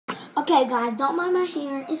Okay, guys, don't mind my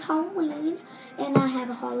hair. It's Halloween, and I have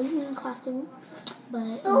a Halloween costume.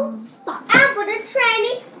 But, stop. I'm for the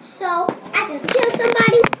training, so I can kill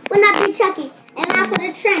somebody when I be Chucky. And I'm for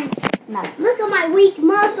the training. No. Look at my weak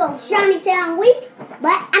muscles. Shawnee said I'm weak,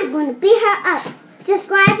 but I'm going to beat her up.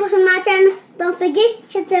 Subscribe to my channel. Don't forget,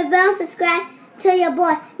 hit the bell, subscribe to your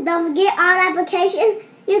boy. Don't forget all applications.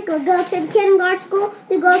 You could go to the kindergarten school,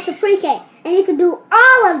 you go to pre-K, and you can do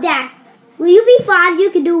all of that. When you be 5, you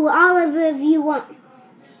can do all of it if you want.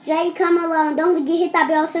 Jay, come along. Don't forget, hit that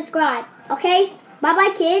bell, subscribe. Okay?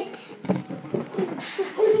 Bye-bye, kids.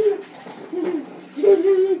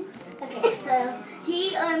 Okay, so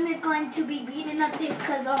he is going to be beating up this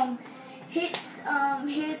because his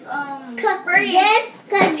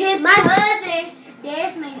cousin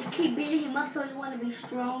Desmond keep beating him up, so you want to be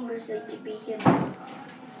stronger so you can beat him up.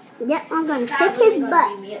 Yep, I'm gonna kick his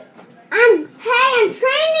butt. I'm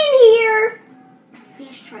training here.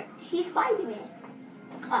 He's Spider-Man.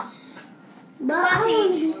 Oh.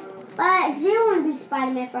 But Zero want to be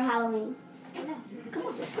Spider-Man for Halloween. Yeah. Come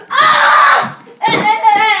on. Ah!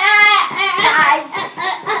 Guys,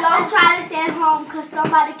 don't try to stay at home because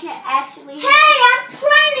somebody can actually. Hey, I'm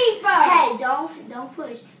training first. Hey, don't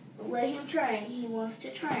push. Let him train. He wants to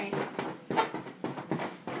train.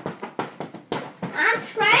 I'm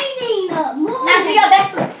training. Move. Now do your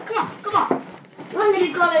backflip. Come on.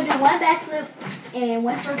 He's gonna do one backflip and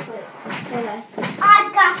one front flip. Okay. I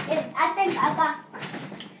got it. I think I got it.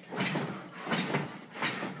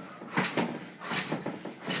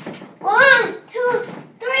 1, 2,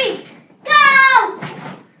 3, go!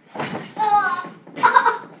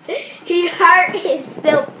 He hurt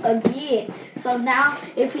himself again. So now,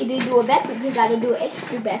 if he didn't do a backflip, he got to do an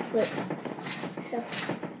extra backflip. So.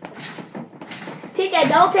 TK,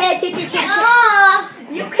 don't pay attention to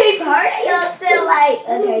You keep hurting yourself like,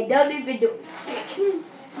 okay, don't even do it.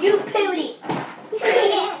 You pooty.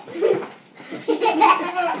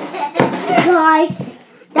 Guys,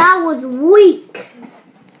 that was weak.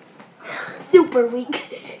 Super weak.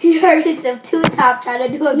 He hurt himself 2 times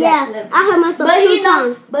trying to do a backflip. Yeah, I hurt myself 2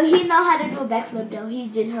 times. But he know how to do a backflip though. He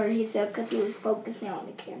just hurt himself because he was focusing on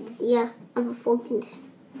the camera. Yeah, I'm focused.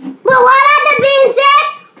 But what other being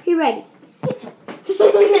says? He ready.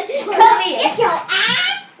 Come here. Get your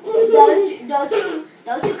ass.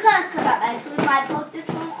 Don't you cuss because I actually might post this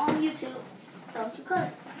one on YouTube. Don't you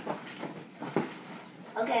cuss.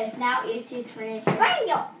 Okay, now it's his friend. Bring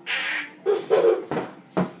your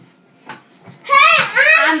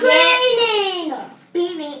I'm training.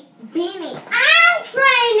 Beanie. I'm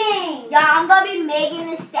training. Y'all, I'm going to be Megan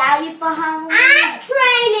Thee Stallion for Halloween. I'm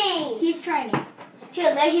training. He's training.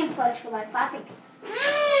 Here, let him push for like 5 seconds.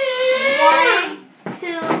 1,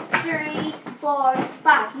 2, 3, 4,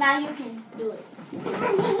 5. Now you can do it.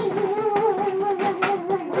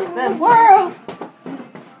 The world.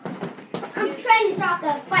 I'm training so I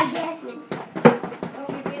can fight Desmond. Don't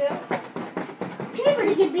get beat up. He's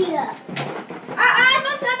gonna get beat up.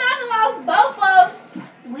 Don't tell me I lost both of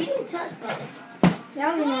them. We didn't touch both. Y'all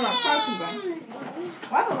don't even know what I'm talking about.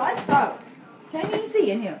 Why the lights out? Can't even see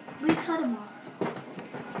in here. We cut him off.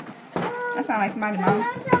 That sounds like somebody's mom.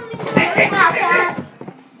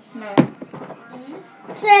 No.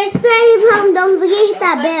 Stay home. Don't forget to hit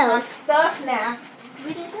that bell. Stuff now. We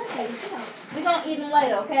didn't touch it. We're going to eat them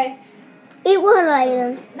later, okay? Eat what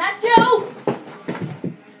later? Not you.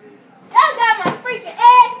 Y'all got my freaking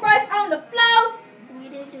egg brush on the floor. We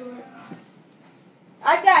didn't do it. I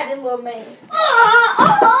got this little man.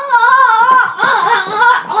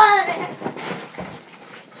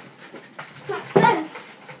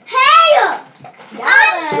 Hey!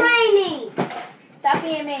 I'm training. Stop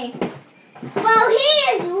being mean. Well, he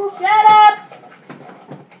is. Shut up.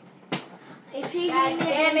 If he God hit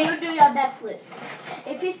damn it, it. then you do your backflips.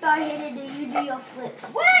 If he start hitting it, then you do your flips.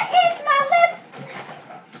 What is my lips?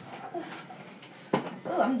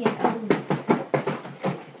 Oh, I'm getting ugly.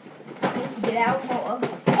 Get out more.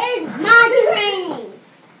 It's my training.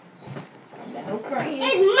 No friends.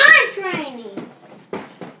 It's my training.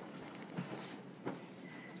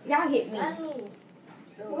 Y'all hit me.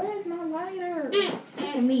 Where's my lighter? Look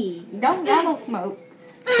at me. Y'all don't smoke.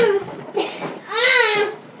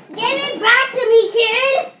 Give it back to me,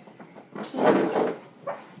 kid.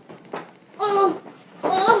 Oh,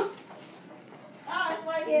 it's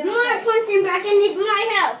right here. you want to punch him back in this my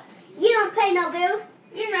house. You don't pay no bills.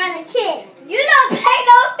 You're not a kid. You don't pay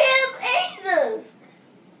no bills either.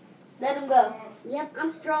 Let him go. Yep,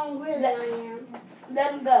 I'm strong, really, I am.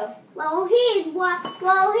 Let him go. Well, he's what?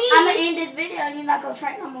 Well, he's. I'm going to end this video and you're not going to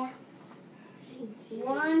train no more.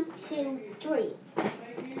 1, 2, 3.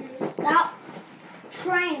 Stop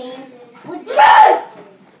training with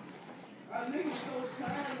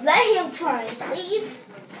crying, please.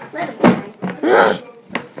 Let him cry.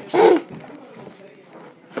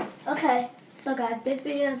 Okay, so guys, this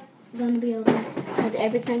video is gonna be over because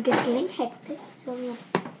everything is getting hectic. So yeah.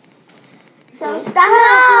 So stop. No,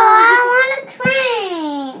 I want a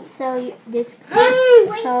train. So this. Wait,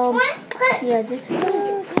 So what? yeah, this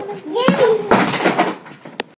video is gonna be. Yeah.